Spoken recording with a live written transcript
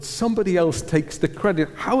somebody else takes the credit.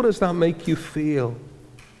 How does that make you feel?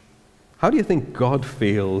 How do you think God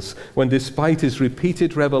feels when, despite his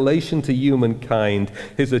repeated revelation to humankind,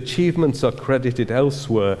 his achievements are credited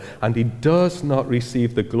elsewhere and he does not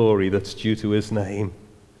receive the glory that's due to his name?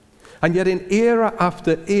 And yet in era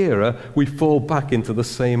after era, we fall back into the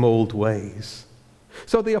same old ways.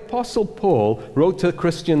 So the Apostle Paul wrote to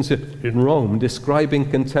Christians in Rome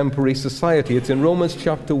describing contemporary society. It's in Romans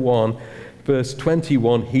chapter 1, verse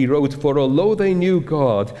 21. He wrote, "For although they knew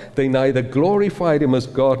God, they neither glorified him as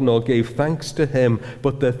God nor gave thanks to him,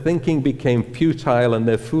 but their thinking became futile and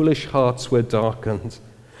their foolish hearts were darkened.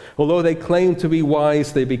 Although they claimed to be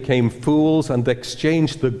wise, they became fools and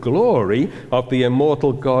exchanged the glory of the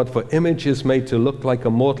immortal God for images made to look like a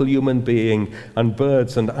mortal human being and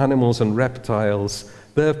birds and animals and reptiles.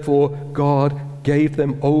 Therefore, God gave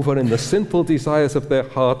them over in the sinful desires of their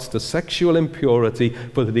hearts to sexual impurity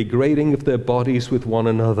for the degrading of their bodies with one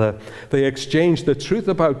another. They exchanged the truth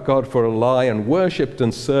about God for a lie and worshipped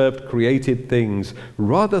and served created things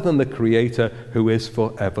rather than the Creator who is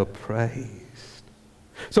forever praised."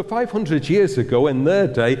 So 500 years ago, in their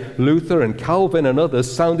day, Luther and Calvin and others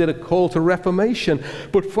sounded a call to reformation.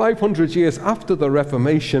 But 500 years after the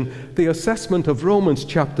Reformation, the assessment of Romans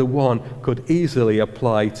chapter 1 could easily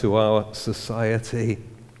apply to our society.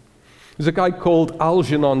 There's a guy called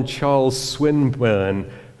Algernon Charles Swinburne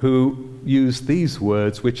who used these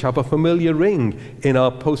words, which have a familiar ring in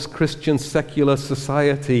our post-Christian secular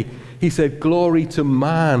society. He said, "Glory to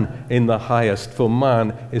man in the highest, for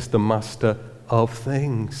man is the master of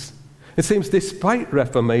things." It seems despite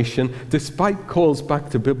Reformation, despite calls back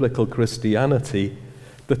to biblical Christianity,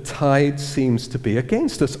 the tide seems to be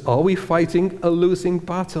against us. Are we fighting a losing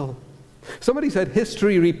battle? Somebody said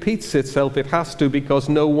history repeats itself. It has to, because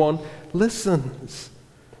no one listens.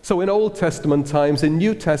 So in Old Testament times, in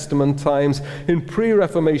New Testament times, in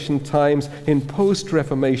pre-Reformation times, in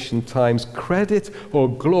post-Reformation times, credit or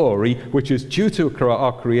glory, which is due to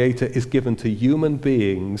our Creator, is given to human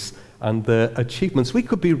beings and their achievements. We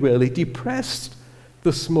could be really depressed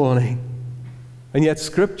this morning. And yet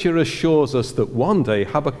Scripture assures us that one day,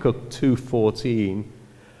 Habakkuk 2:14,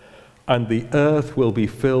 "And the earth will be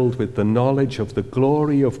filled with the knowledge of the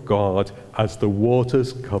glory of God as the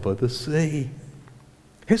waters cover the sea."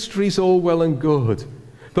 History's all well and good.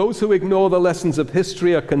 Those who ignore the lessons of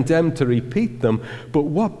history are condemned to repeat them. But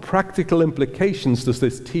what practical implications does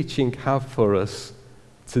this teaching have for us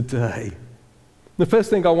today? The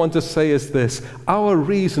first thing I want to say is this: our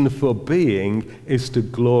reason for being is to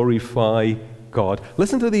glorify God.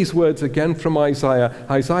 Listen to these words again from Isaiah.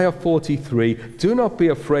 Isaiah 43, "Do not be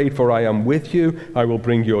afraid, for I am with you. I will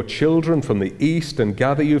bring your children from the east and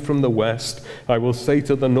gather you from the west. I will say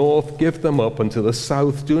to the north, give them up, and to the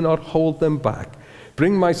south, do not hold them back.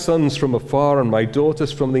 Bring my sons from afar and my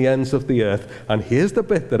daughters from the ends of the earth." And here's the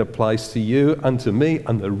bit that applies to you and to me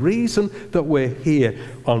and the reason that we're here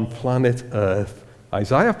on planet Earth.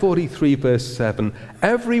 Isaiah 43 verse 7,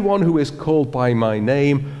 "Everyone who is called by my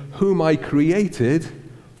name, whom I created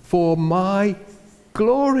for my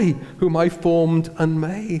glory, whom I formed and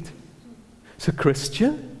made." So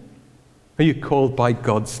Christian, are you called by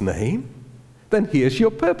God's name? Then here's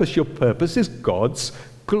your purpose. Your purpose is God's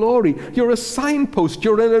glory. You're a signpost.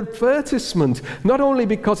 You're an advertisement. Not only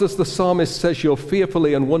because, as the psalmist says, you're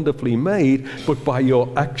fearfully and wonderfully made, but by your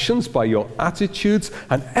actions, by your attitudes,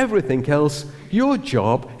 and everything else, your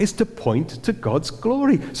job is to point to God's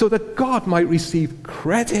glory so that God might receive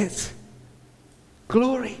credit.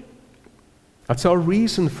 Glory. That's our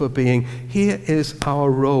reason for being. Here is our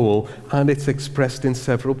role, and it's expressed in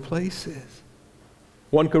several places.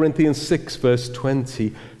 1 Corinthians 6 verse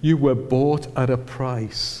 20, "You were bought at a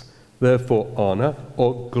price. Therefore honor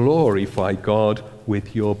or glorify God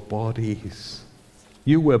with your bodies."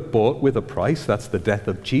 You were bought with a price. That's the death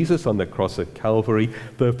of Jesus on the cross at Calvary.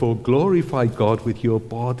 Therefore glorify God with your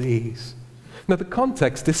bodies. Now, the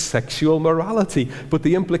context is sexual morality, but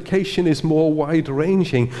the implication is more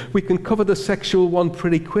wide-ranging. We can cover the sexual one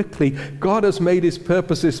pretty quickly. God has made his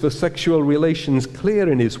purposes for sexual relations clear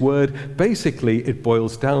in his word. Basically, it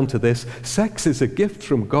boils down to this: sex is a gift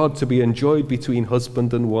from God to be enjoyed between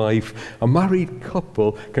husband and wife. A married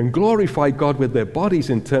couple can glorify God with their bodies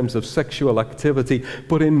in terms of sexual activity,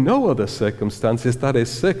 but in no other circumstances, that is,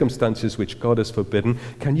 circumstances which God has forbidden,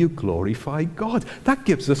 can you glorify God. That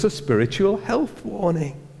gives us a spiritual health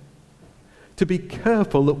warning. To be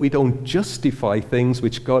careful that we don't justify things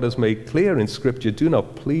which God has made clear in Scripture do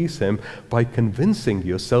not please him by convincing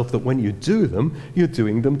yourself that when you do them, you're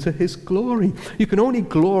doing them to his glory. You can only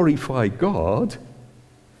glorify God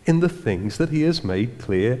in the things that he has made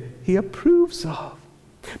clear he approves of.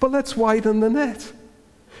 But let's widen the net.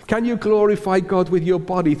 Can you glorify God with your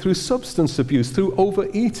body through substance abuse, through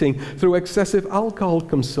overeating, through excessive alcohol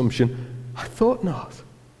consumption? I thought not.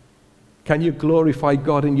 Can you glorify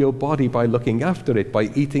God in your body by looking after it, by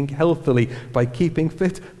eating healthily, by keeping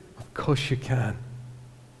fit? Of course you can.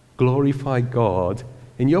 Glorify God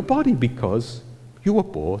in your body because you were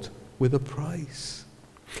bought with a price.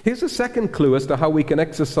 Here's a second clue as to how we can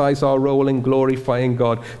exercise our role in glorifying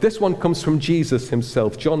God. This one comes from Jesus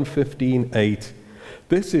himself, John 15:8.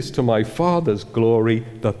 This is to my Father's glory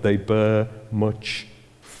that they bear much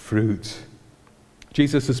fruit.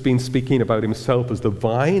 Jesus has been speaking about himself as the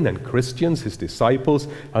vine and Christians, his disciples,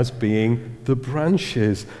 as being the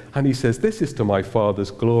branches. And he says, this is to my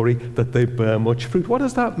Father's glory that they bear much fruit. What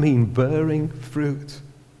does that mean, bearing fruit?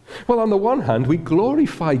 Well, on the one hand, we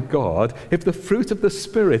glorify God if the fruit of the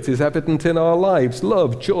Spirit is evident in our lives.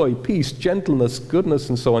 Love, joy, peace, gentleness, goodness,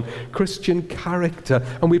 and so on. Christian character.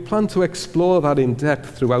 And we plan to explore that in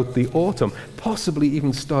depth throughout the autumn, possibly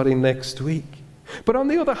even starting next week. But on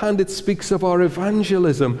the other hand, it speaks of our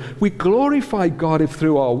evangelism. We glorify God if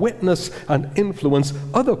through our witness and influence,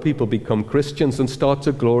 other people become Christians and start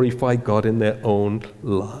to glorify God in their own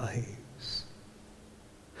lives.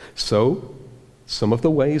 So, some of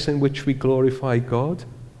the ways in which we glorify God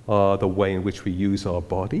are the way in which we use our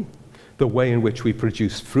body, the way in which we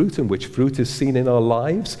produce fruit, in which fruit is seen in our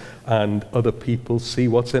lives, and other people see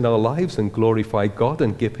what's in our lives and glorify God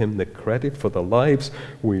and give him the credit for the lives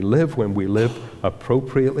we live when we live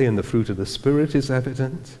appropriately and the fruit of the Spirit is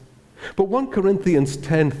evident. But 1 Corinthians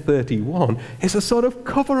 10:31 is a sort of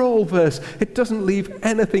cover-all verse. It doesn't leave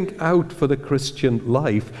anything out for the Christian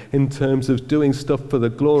life in terms of doing stuff for the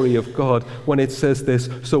glory of God when it says this,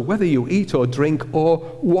 so whether you eat or drink or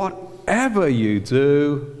whatever you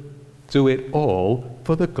do, do it all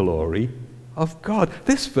for the glory of God.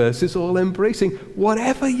 This verse is all embracing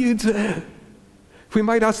whatever you do. We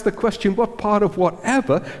might ask the question, what part of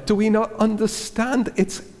whatever do we not understand?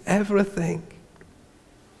 It's everything.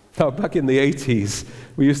 Now, back in the 80s,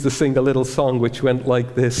 we used to sing a little song which went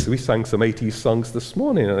like this. We sang some 80s songs this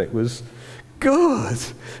morning, and it was good.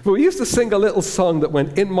 But we used to sing a little song that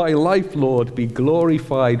went, in my life, Lord, be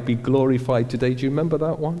glorified today. Do you remember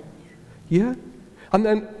that one? Yeah? And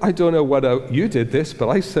then, I don't know whether you did this, but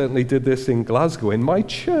I certainly did this in Glasgow. In my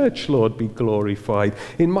church, Lord, be glorified.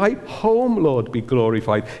 In my home, Lord, be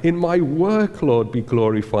glorified. In my work, Lord, be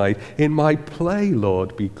glorified. In my play,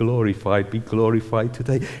 Lord, be glorified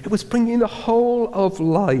today. It was bringing the whole of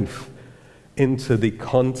life into the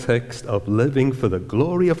context of living for the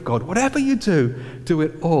glory of God. Whatever you do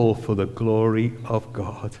it all for the glory of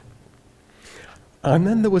God. And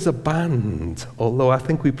then there was a band, although I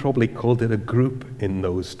think we probably called it a group in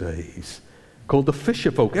those days, called the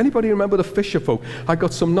Fisherfolk. Anybody remember the Fisherfolk? I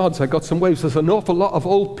got some nods, I got some waves. There's an awful lot of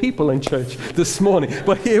old people in church this morning.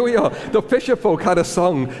 But here we are. The Fisherfolk had a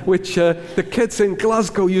song which the kids in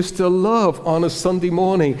Glasgow used to love on a Sunday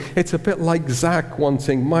morning. It's a bit like Zach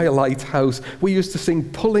wanting My Lighthouse. We used to sing,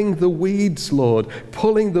 pulling the weeds, Lord,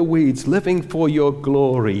 pulling the weeds, living for your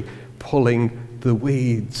glory, pulling the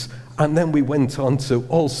weeds. And then we went on to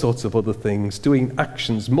all sorts of other things, doing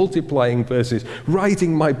actions, multiplying verses,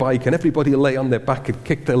 riding my bike, and everybody lay on their back and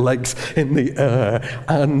kick their legs in the air,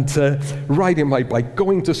 and riding my bike,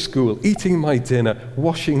 going to school, eating my dinner,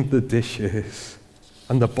 washing the dishes.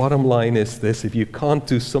 And the bottom line is this, if you can't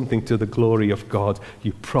do something to the glory of God,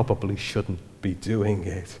 you probably shouldn't be doing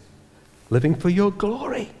it. Living for your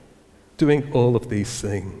glory, doing all of these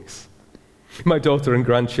things. My daughter and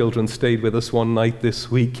grandchildren stayed with us one night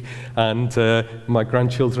this week, and my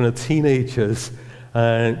grandchildren are teenagers.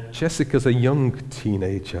 Jessica's a young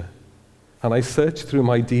teenager. And I searched through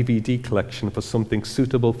my DVD collection for something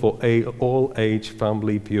suitable for all-age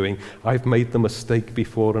family viewing. I've made the mistake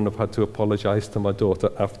before and I've had to apologize to my daughter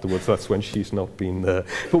afterwards. That's when she's not been there.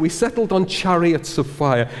 But we settled on Chariots of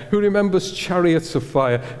Fire. Who remembers Chariots of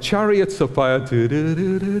Fire? Chariots of Fire.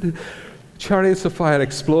 Do-do-do-do-do. Chariots of Fire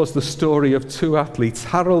explores the story of two athletes,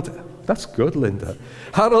 that's good, Linda,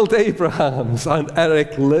 Harold Abrahams and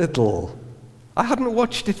Eric Liddell. I hadn't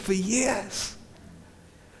watched it for years,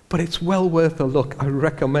 but it's well worth a look. I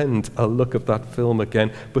recommend a look of that film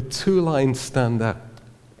again, but two lines stand out.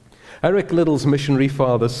 Eric Liddell's missionary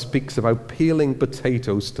father speaks about peeling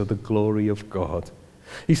potatoes to the glory of God.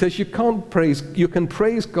 He says you can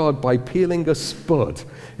praise God by peeling a spud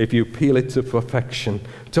if you peel it to perfection.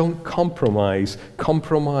 Don't compromise.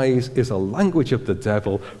 Compromise is a language of the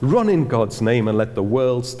devil. Run in God's name and let the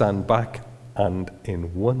world stand back and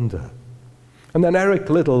in wonder. And then Eric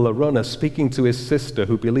Liddell, a runner, speaking to his sister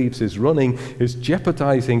who believes his running is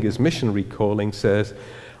jeopardizing his missionary calling, says,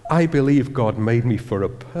 I believe God made me for a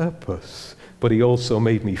purpose. but he also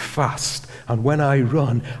made me fast. And when I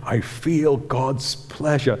run, I feel God's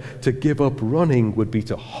pleasure. To give up running would be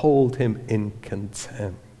to hold him in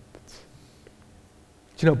contempt.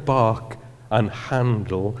 Do you know, Bach and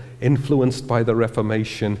Handel, influenced by the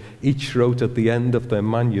Reformation, each wrote at the end of their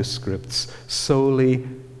manuscripts, Soli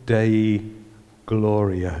Dei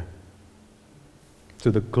Gloria,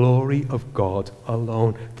 to the glory of God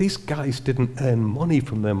alone. These guys didn't earn money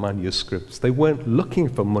from their manuscripts. They weren't looking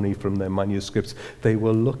for money from their manuscripts. They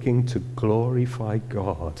were looking to glorify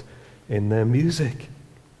God in their music.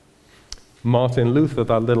 Martin Luther,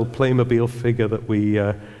 that little Playmobil figure that we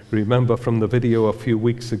remember from the video a few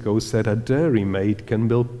weeks ago, said a dairymaid can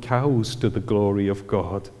milk cows to the glory of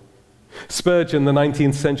God. Spurgeon, the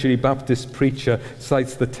 19th century Baptist preacher,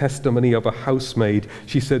 cites the testimony of a housemaid.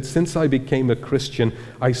 She said, "Since I became a Christian,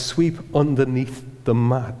 I sweep underneath the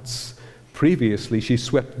mats." Previously, she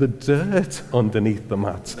swept the dirt underneath the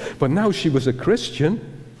mats. But now she was a Christian.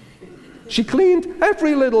 She cleaned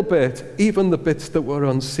every little bit, even the bits that were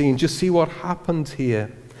unseen. Just see what happened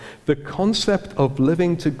here. The concept of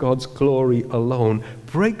living to God's glory alone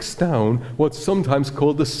breaks down what's sometimes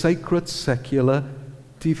called the sacred-secular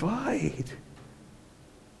divide.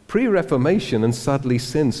 Pre-Reformation, and sadly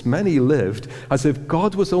since, many lived as if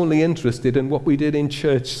God was only interested in what we did in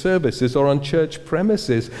church services or on church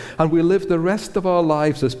premises, and we lived the rest of our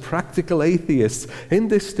lives as practical atheists,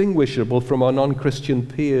 indistinguishable from our non-Christian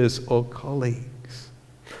peers or colleagues.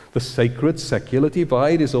 The sacred-secular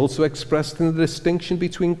divide is also expressed in the distinction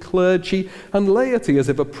between clergy and laity, as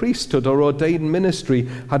if a priesthood or ordained ministry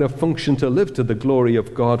had a function to live to the glory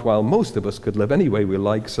of God, while most of us could live any way we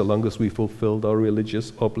like so long as we fulfilled our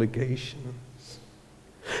religious obligations.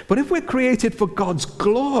 But if we're created for God's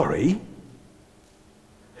glory,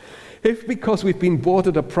 if because we've been bought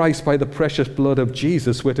at a price by the precious blood of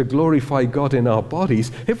Jesus, we're to glorify God in our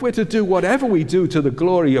bodies, if we're to do whatever we do to the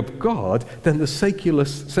glory of God, then the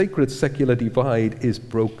sacred-secular divide is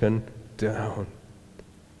broken down.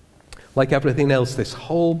 Like everything else, this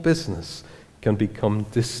whole business can become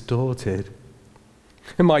distorted.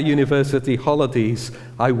 In my university holidays,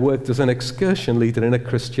 I worked as an excursion leader in a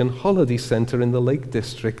Christian holiday center in the Lake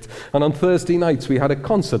District. And on Thursday nights, we had a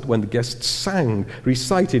concert when the guests sang,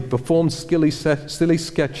 recited, performed silly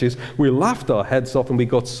sketches. We laughed our heads off and we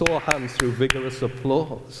got sore hands through vigorous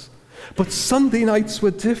applause. But Sunday nights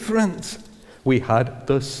were different. We had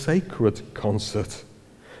the sacred concert,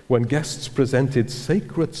 when guests presented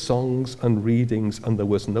sacred songs and readings and there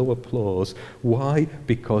was no applause. Why?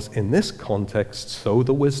 Because in this context, so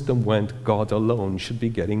the wisdom went, God alone should be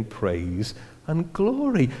getting praise and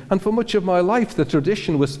glory. And for much of my life, the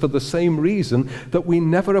tradition was for the same reason that we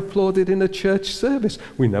never applauded in a church service.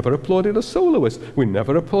 We never applauded a soloist. We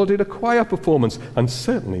never applauded a choir performance, and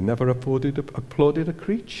certainly never applauded a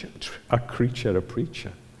preacher.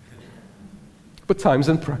 But times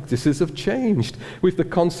and practices have changed, with the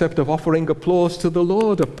concept of offering applause to the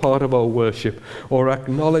Lord a part of our worship, or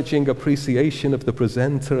acknowledging appreciation of the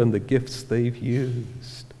presenter and the gifts they've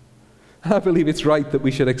used. I believe it's right that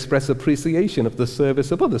we should express appreciation of the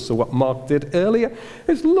service of others. So what Mark did earlier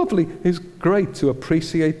is lovely. It's great to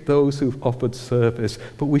appreciate those who've offered service,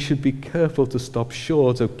 but we should be careful to stop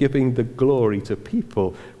short of giving the glory to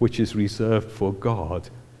people which is reserved for God,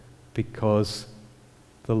 because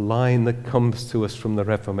the line that comes to us from the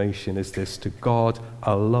Reformation is this: to God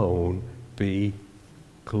alone be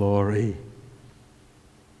glory.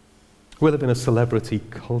 We live in a celebrity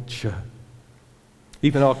culture,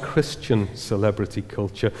 even our Christian celebrity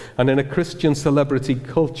culture. And in a Christian celebrity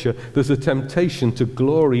culture, there's a temptation to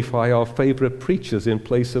glorify our favorite preachers in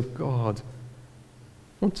place of God.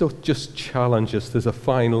 I want to just challenge us. There's a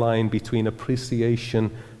fine line between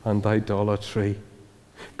appreciation and idolatry.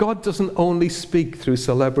 God doesn't only speak through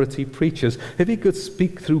celebrity preachers. If he could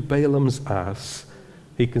speak through Balaam's ass,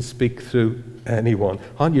 he can speak through anyone.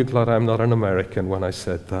 Aren't you glad I'm not an American when I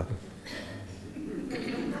said that?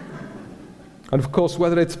 And of course,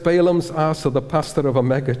 whether it's Balaam's ass or the pastor of a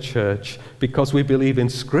mega church, because we believe in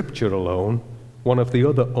Scripture alone, one of the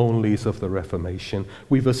other onlys of the Reformation,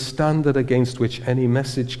 we've a standard against which any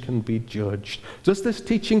message can be judged. Does this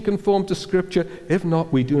teaching conform to Scripture? If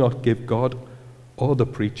not, we do not give God or the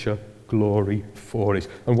preacher glory for it.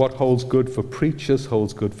 And what holds good for preachers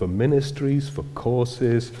holds good for ministries, for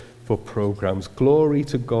courses, for programs. Glory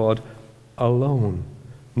to God alone.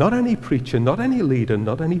 Not any preacher, not any leader,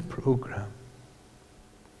 not any program.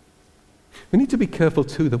 We need to be careful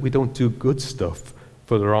too that we don't do good stuff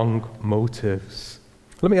for the wrong motives.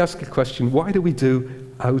 Let me ask a question. Why do we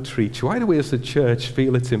do outreach? Why do we as a church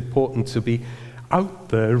feel it's important to be out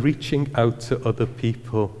there reaching out to other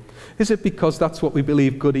people? Is it because that's what we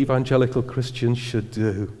believe good evangelical Christians should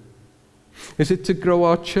do? Is it to grow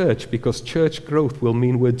our church because church growth will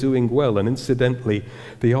mean we're doing well? And incidentally,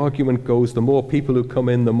 the argument goes the more people who come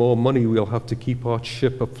in, the more money we'll have to keep our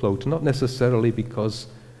ship afloat. Not necessarily because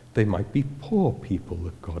they might be poor people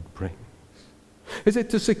that God brings. Is it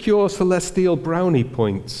to secure celestial brownie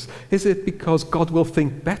points? Is it because God will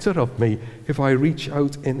think better of me if I reach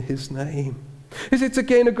out in his name? Is it to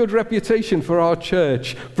gain a good reputation for our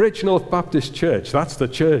church, Bridgnorth Baptist Church? That's the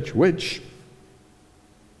church. Which?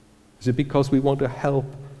 Is it because we want to help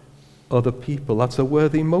other people? That's a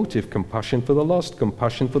worthy motive. Compassion for the lost,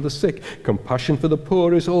 compassion for the sick, compassion for the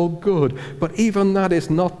poor is all good. But even that is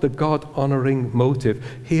not the God-honoring motive.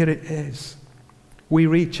 Here it is. We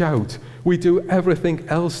reach out. We do everything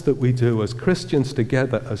else that we do as Christians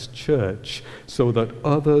together as church so that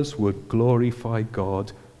others would glorify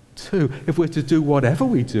God too. If we're to do whatever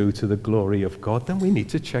we do to the glory of God, then we need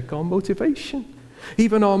to check our motivation.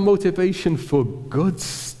 Even our motivation for good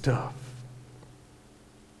stuff.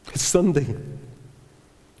 It's Sunday.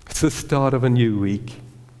 It's the start of a new week.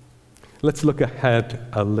 Let's look ahead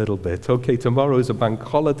a little bit. Okay, tomorrow is a bank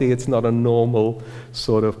holiday. It's not a normal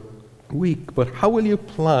sort of week. But how will you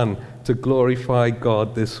plan to glorify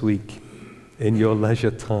God this week in your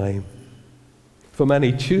leisure time? For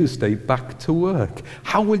many, Tuesday, back to work.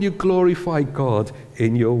 How will you glorify God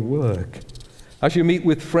in your work? As you meet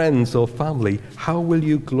with friends or family, how will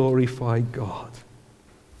you glorify God?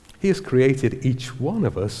 He has created each one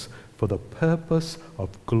of us for the purpose of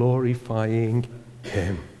glorifying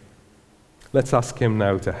him. Let's ask him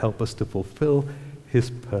now to help us to fulfill his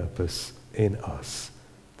purpose in us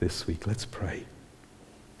this week. Let's pray.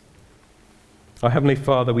 Our Heavenly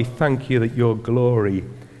Father, we thank you that your glory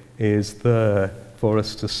is there for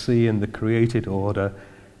us to see in the created order,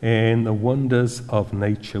 in the wonders of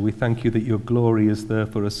nature. We thank you that your glory is there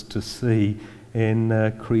for us to see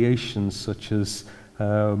in creations such as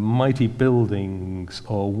mighty buildings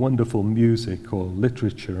or wonderful music or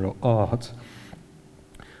literature or art.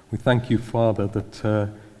 We thank you, Father,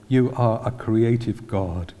 that you are a creative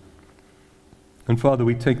God. And Father,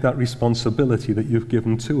 we take that responsibility that you've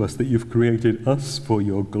given to us, that you've created us for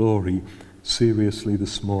your glory, seriously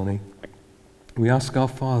this morning. We ask our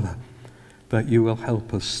Father that you will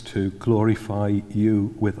help us to glorify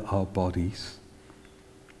you with our bodies.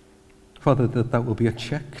 Father, that will be a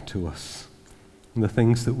check to us in the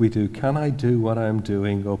things that we do. Can I do what I'm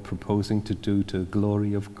doing or proposing to do to the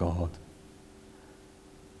glory of God?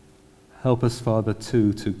 Help us, Father,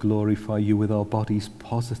 too, to glorify you with our bodies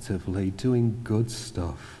positively, doing good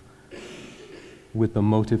stuff with the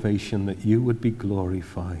motivation that you would be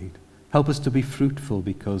glorified. Help us to be fruitful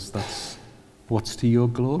because that's what's to your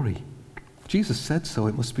glory. Jesus said so,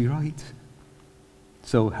 it must be right.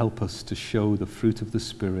 So help us to show the fruit of the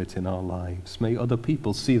Spirit in our lives. May other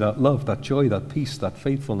people see that love, that joy, that peace, that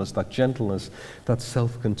faithfulness, that gentleness, that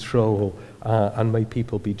self-control, and may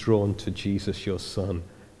people be drawn to Jesus, your Son,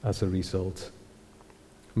 as a result.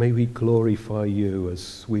 May we glorify you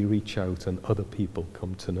as we reach out and other people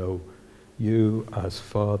come to know you as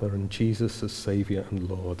Father and Jesus as Savior and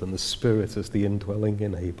Lord and the Spirit as the indwelling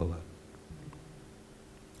enabler.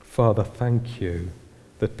 Father, thank you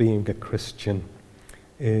that being a Christian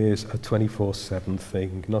is a 24/7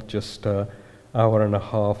 thing, not just an hour and a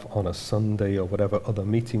half on a Sunday or whatever other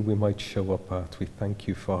meeting we might show up at. We thank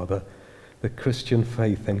you, Father, that Christian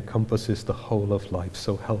faith encompasses the whole of life.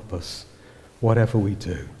 So help us, whatever we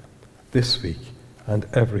do, this week and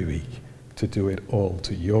every week, to do it all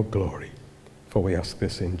to your glory. For we ask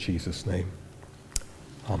this in Jesus' name.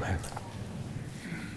 Amen.